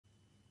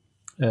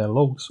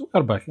Hello, so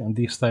we're back, and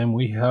this time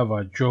we have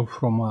a job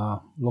from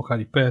a local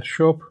repair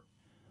shop.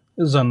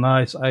 This is a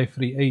nice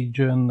i3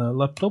 Agent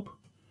laptop.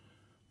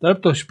 The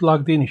laptop is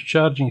plugged in, it's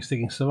charging, it's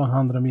taking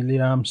 700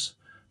 milliamps.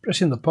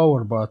 Pressing the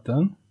power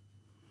button,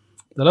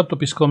 the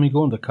laptop is coming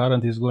on, the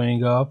current is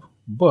going up,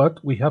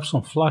 but we have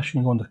some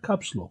flashing on the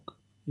caps lock.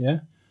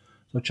 Yeah,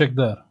 so check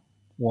there.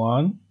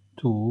 1,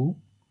 2,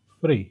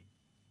 3.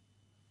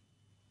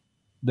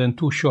 Then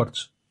two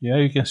shorts. Yeah,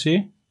 you can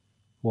see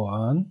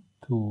 1,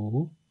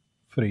 2,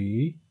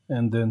 3,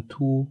 and then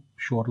two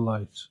short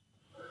lights.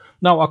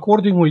 Now,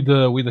 according with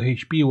the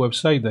HP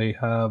website, they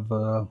have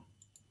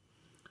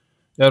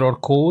error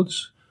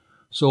codes.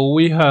 So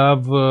we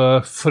have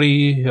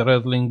 3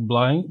 red link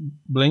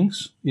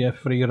blinks. Yeah,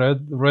 3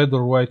 red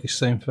or white is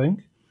same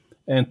thing,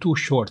 and 2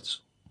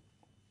 shorts.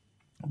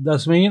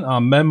 That means a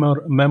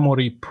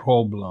memory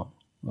problem.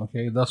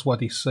 Okay, that's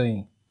what it's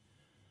saying.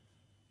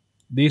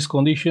 This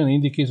condition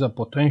indicates a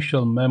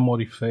potential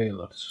memory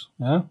failures.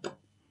 Yeah?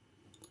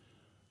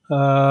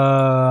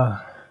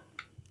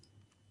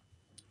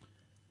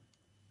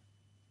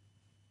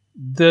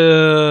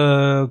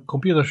 The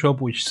computer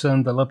shop which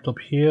sent the laptop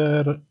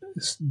here,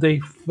 they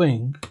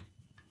think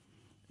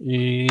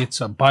it's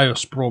a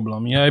BIOS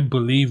problem. Yeah, I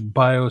believe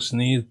BIOS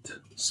need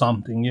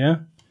something. Yeah,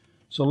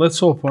 so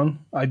let's open.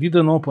 I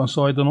didn't open,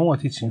 so I don't know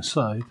what is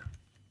inside.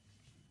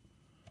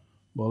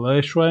 But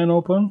let's try and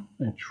open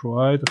and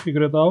try to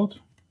figure it out.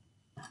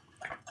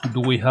 Do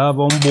we have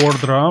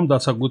onboard RAM?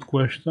 That's a good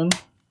question.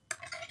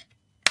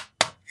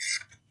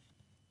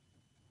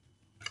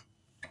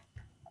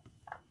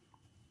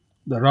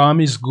 The RAM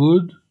is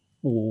good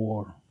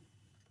or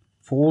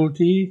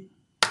faulty.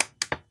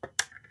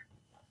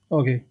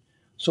 Okay,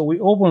 so we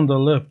open the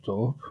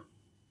laptop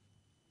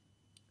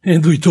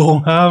and we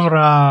don't have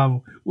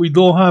RAM. We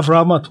don't have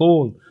RAM at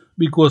all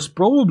because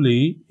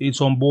probably it's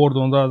on board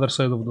on the other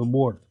side of the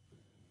board.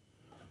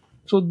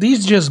 So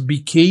this just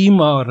became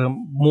our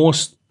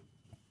most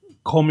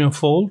common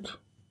fault.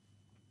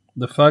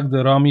 The fact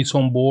the RAM is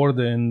on board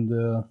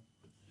and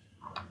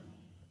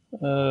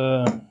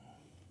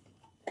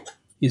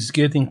is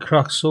getting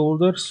cracked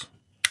solders.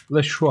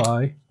 Let's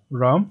try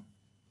RAM.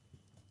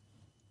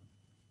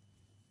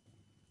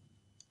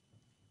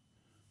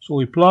 So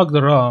we plug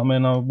the RAM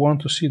and I want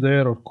to see the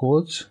error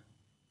codes.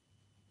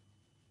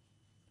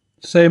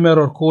 Same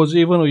error codes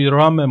even with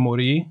RAM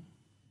memory.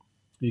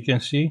 You can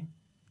see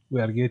we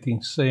are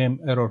getting same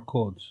error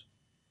codes.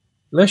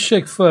 Let's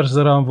check first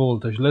the RAM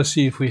voltage. Let's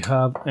see if we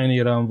have any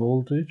RAM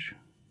voltage.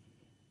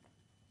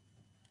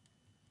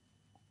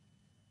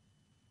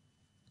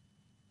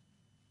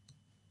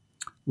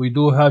 We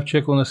do have,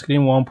 check on the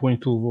screen,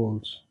 1.2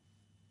 volts.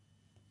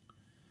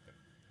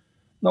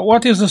 Now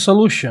what is the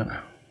solution?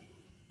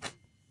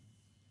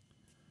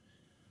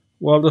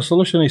 Well, the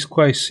solution is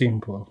quite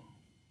simple.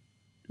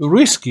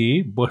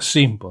 Risky, but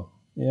simple.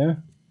 Yeah.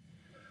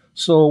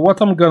 So what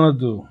I'm gonna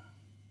do,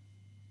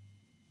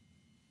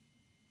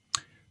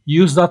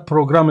 use that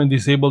program and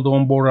disable the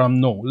onboard RAM?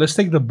 No. Let's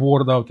take the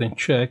board out and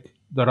check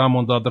the RAM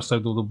on the other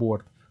side of the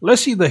board.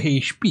 Let's see the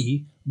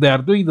HP. They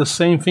are doing the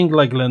same thing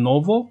like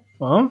Lenovo,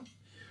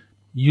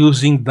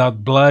 using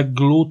that black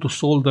glue to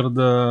solder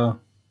the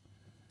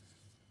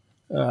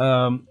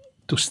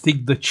to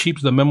stick the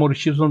chips, the memory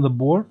chips on the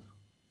board,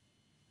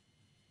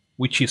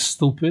 which is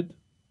stupid.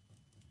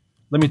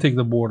 Let me take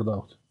the board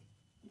out.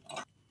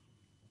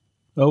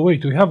 Oh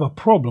wait, we have a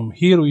problem.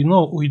 Here we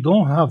know we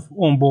don't have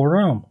onboard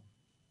RAM.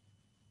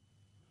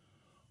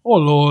 Oh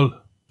lol.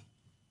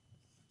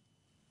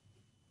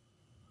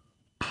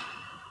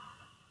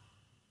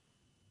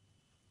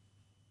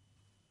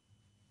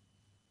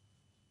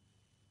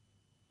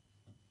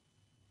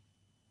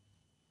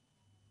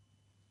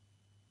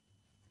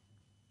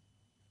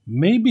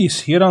 Maybe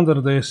it's here under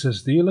the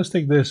SSD. Let's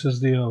take the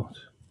SSD out.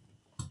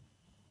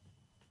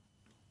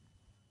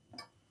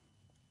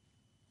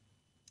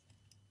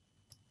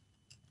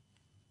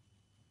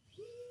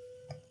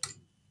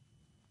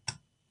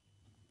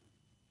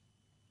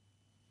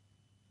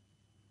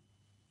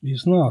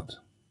 It's not.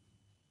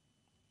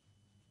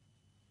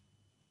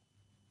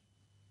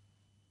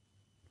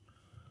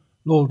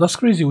 Lol, that's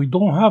crazy. We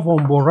don't have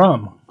onboard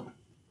RAM.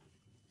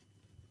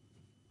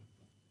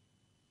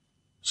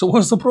 So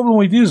what's the problem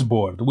with this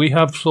board? We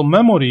have some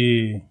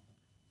memory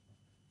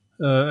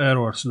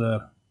errors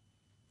there.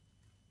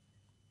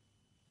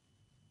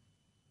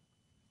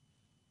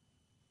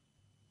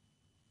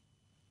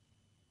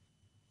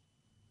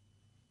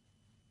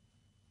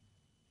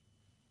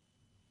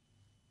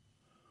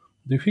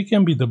 If it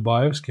can be the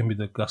BIOS, can be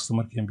the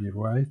customer, can be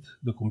right,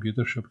 the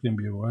computer shop can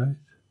be right.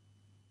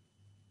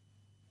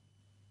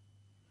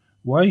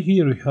 Why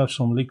here we have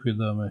some liquid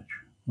damage?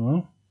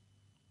 Huh?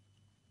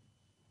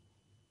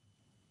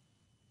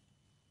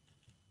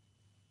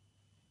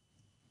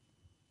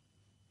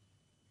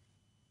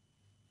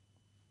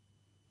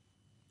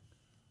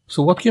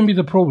 So what can be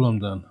the problem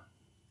then?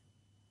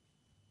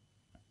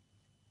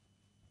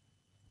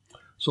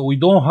 So we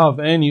don't have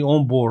any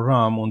onboard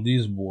RAM on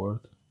this board.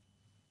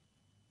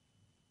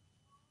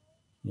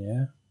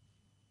 Yeah.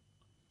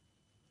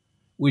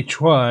 we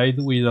tried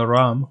with the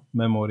RAM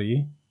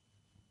memory,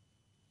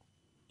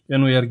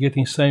 and we are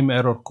getting same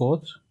error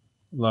code,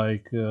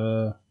 like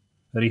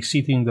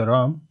resetting the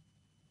RAM.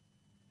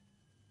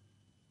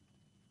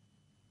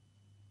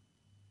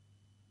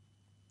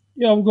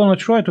 Yeah, we're gonna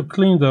try to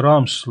clean the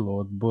RAM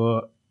slot,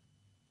 but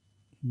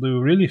do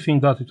you really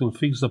think that it will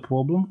fix the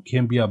problem?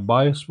 Can be a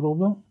BIOS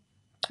problem?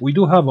 We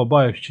do have a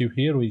BIOS chip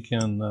here. We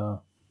can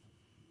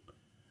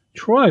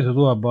try to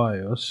do a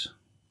BIOS.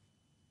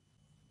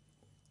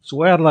 So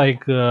we're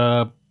like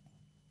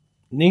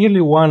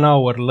nearly 1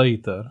 hour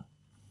later,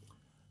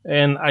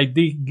 and I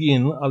dig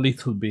in a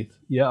little bit.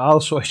 Yeah,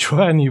 also I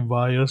try a new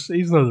BIOS.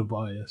 It's not a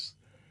BIOS.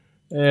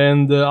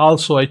 And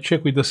also I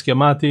check with the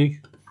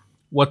schematic,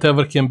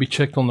 whatever can be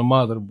checked on the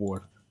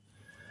motherboard.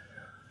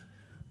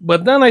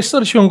 But then I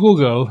search on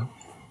Google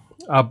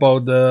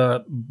about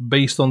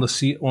based on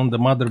the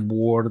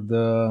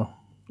motherboard.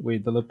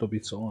 Wait, the laptop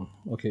is on.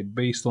 Okay,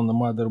 based on the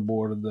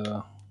motherboard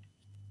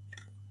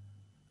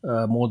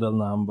model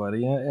number.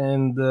 Yeah,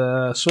 and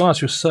as soon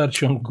as you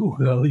search on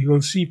Google, you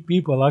will see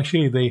people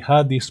actually they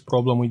had this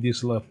problem with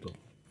this laptop.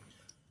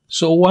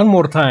 So one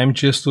more time,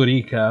 just to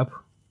recap,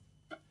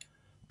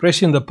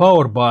 pressing the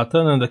power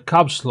button and the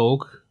caps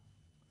lock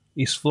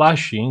is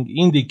flashing,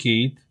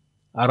 indicate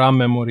a RAM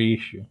memory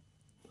issue.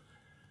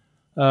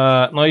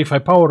 Now if I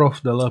power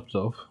off the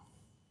laptop,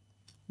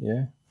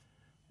 yeah,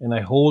 and I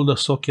hold the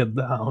socket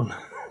down,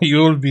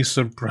 you'll be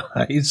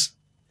surprised.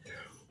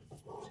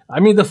 I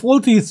mean, the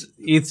fault is,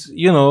 is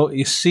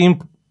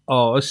simple.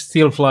 Oh, it's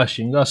still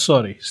flashing. Oh,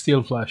 sorry,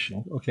 still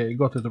flashing. Okay, I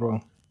got it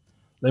wrong.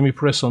 Let me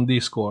press on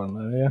this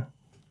corner, yeah?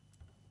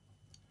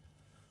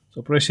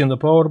 So pressing the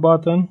power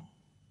button,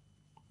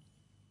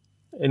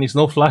 and it's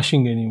not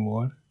flashing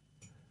anymore.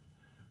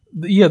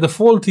 Yeah, the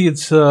fault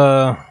is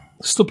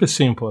stupid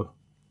simple,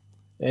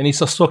 and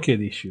it's a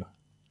socket issue.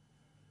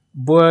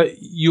 But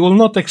you will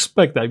not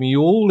expect, I mean,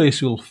 you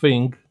always will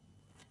think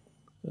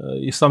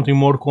it's something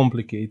more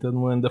complicated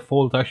when the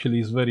fault actually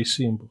is very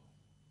simple.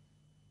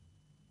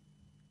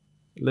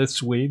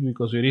 Let's wait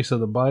because we reset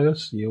the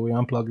BIOS. Yeah, we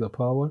unplug the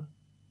power.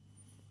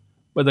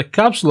 But the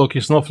caps lock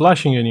is not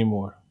flashing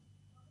anymore.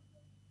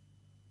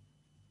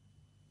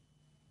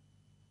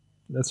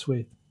 Let's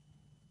wait.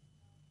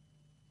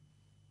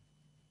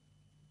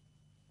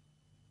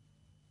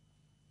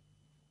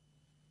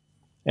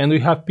 And we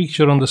have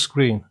picture on the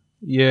screen.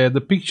 Yeah,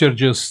 the picture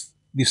just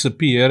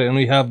disappeared and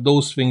we have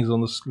those things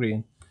on the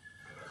screen.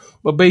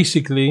 But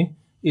basically,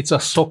 it's a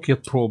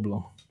socket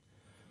problem.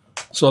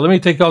 So let me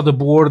take out the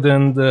board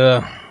and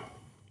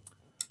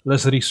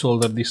let's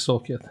resolder this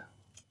socket.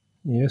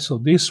 Yeah, so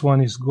this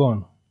one is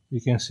gone.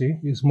 You can see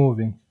it's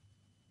moving.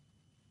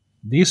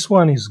 This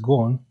one is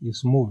gone,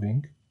 it's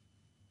moving.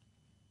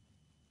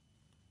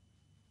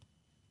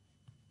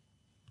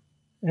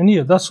 And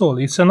yeah, that's all.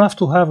 It's enough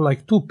to have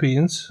like 2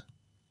 pins.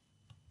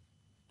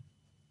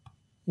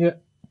 Yeah.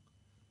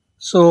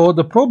 So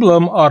the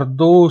problem are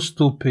those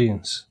 2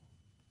 pins.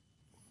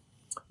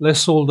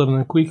 Let's solder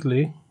them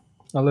quickly.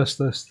 Now let's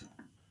test.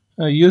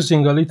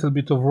 Using a little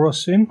bit of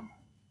rosin.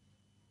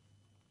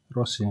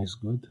 Rosin is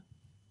good.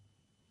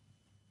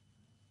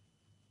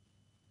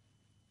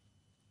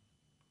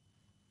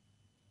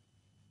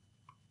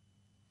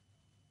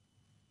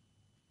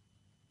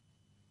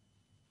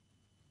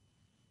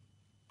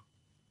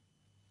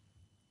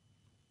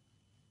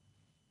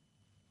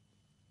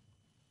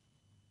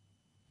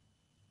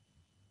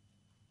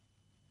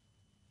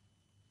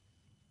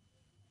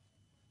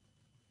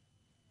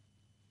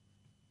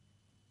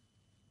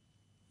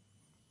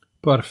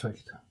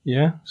 Perfect.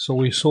 Yeah. So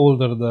we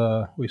solder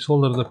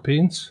the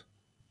pins.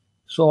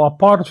 So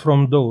apart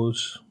from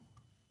those,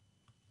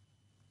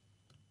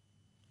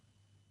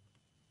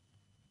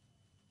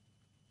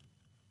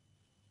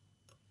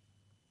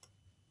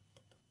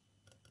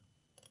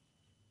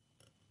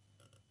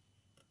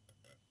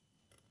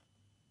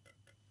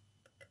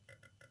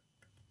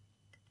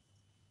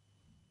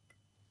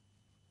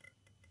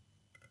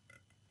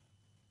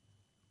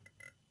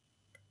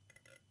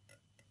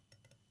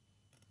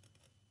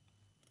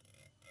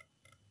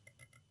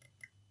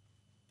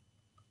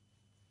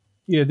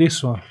 yeah,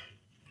 this one.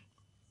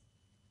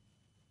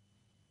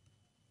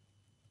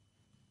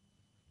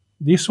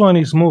 This one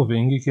is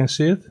moving, you can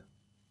see it.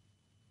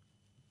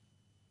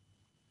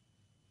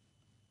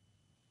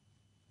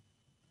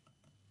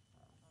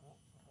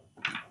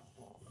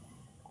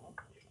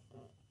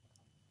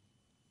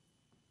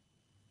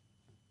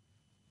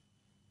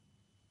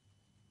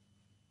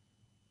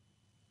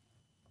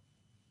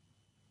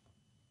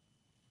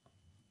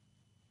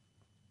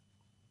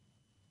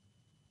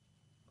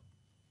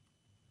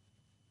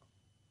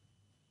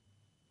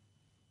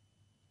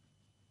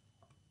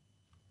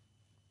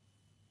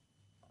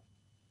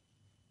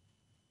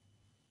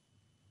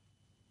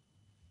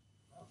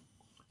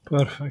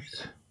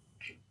 Perfect.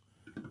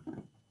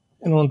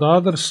 And on the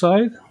other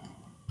side,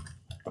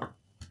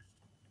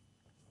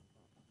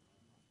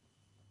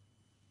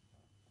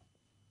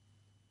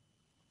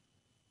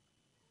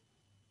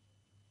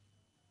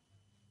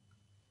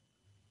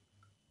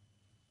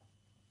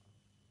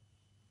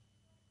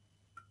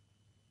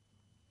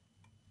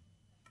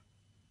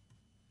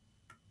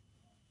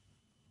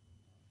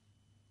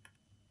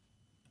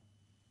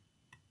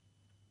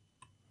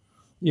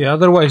 Yeah,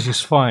 otherwise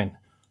it's fine.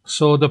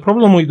 So the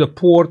problem with the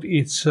port,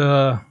 it's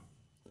at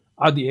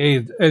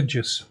the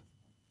edges.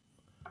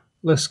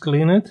 Let's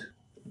clean it.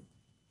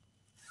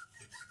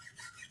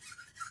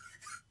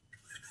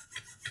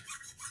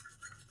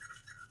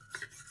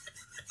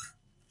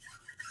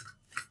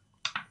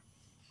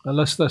 And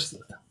let's test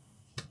it.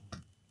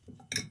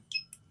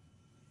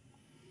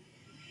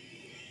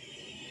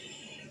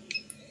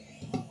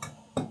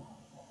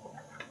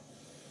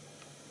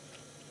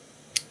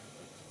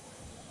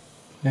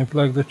 And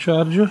plug the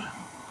charger.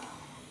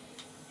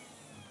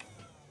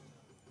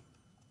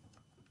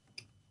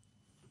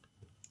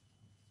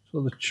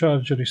 So the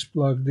charger is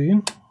plugged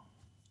in.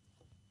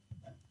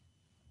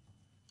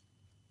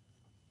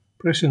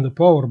 Pressing the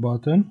power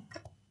button.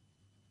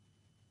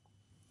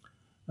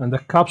 And the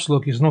caps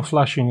lock is not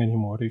flashing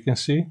anymore, you can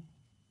see.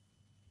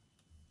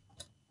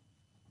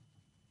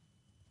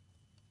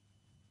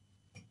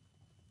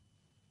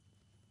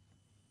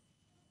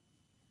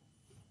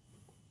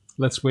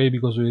 Let's wait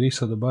because we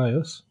reset the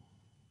BIOS.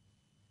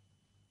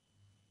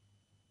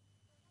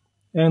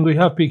 And we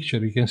have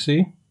picture, you can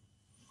see.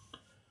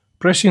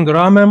 Pressing the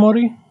RAM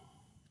memory.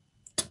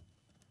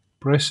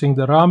 Pressing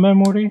the RAM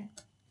memory.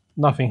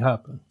 Nothing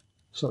happened.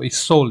 So it's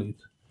solid.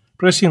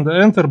 Pressing the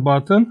enter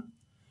button.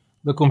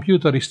 The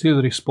computer is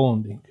still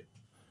responding.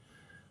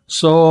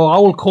 So I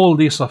will call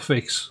this a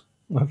fix.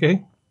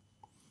 Okay?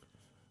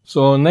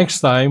 So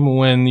next time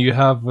when you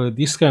have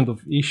this kind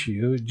of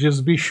issue,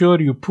 just be sure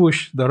you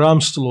push the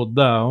RAM slot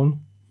down,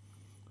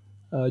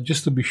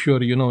 just to be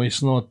sure, you know,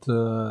 it's not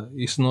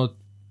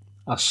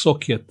a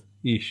socket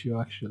issue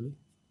actually.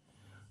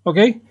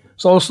 Okay,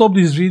 so I'll stop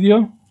this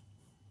video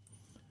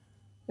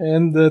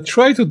and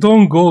try to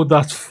don't go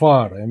that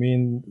far. I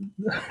mean,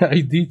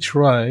 I did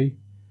try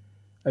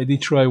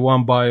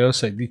one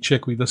BIOS, I did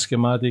check with the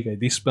schematic, I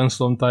did spend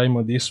some time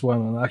on this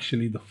one, and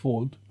actually the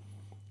fault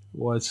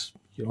was,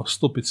 you know,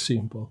 stupid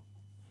simple.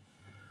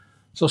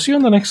 So see you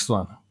on the next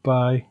one.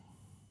 Bye.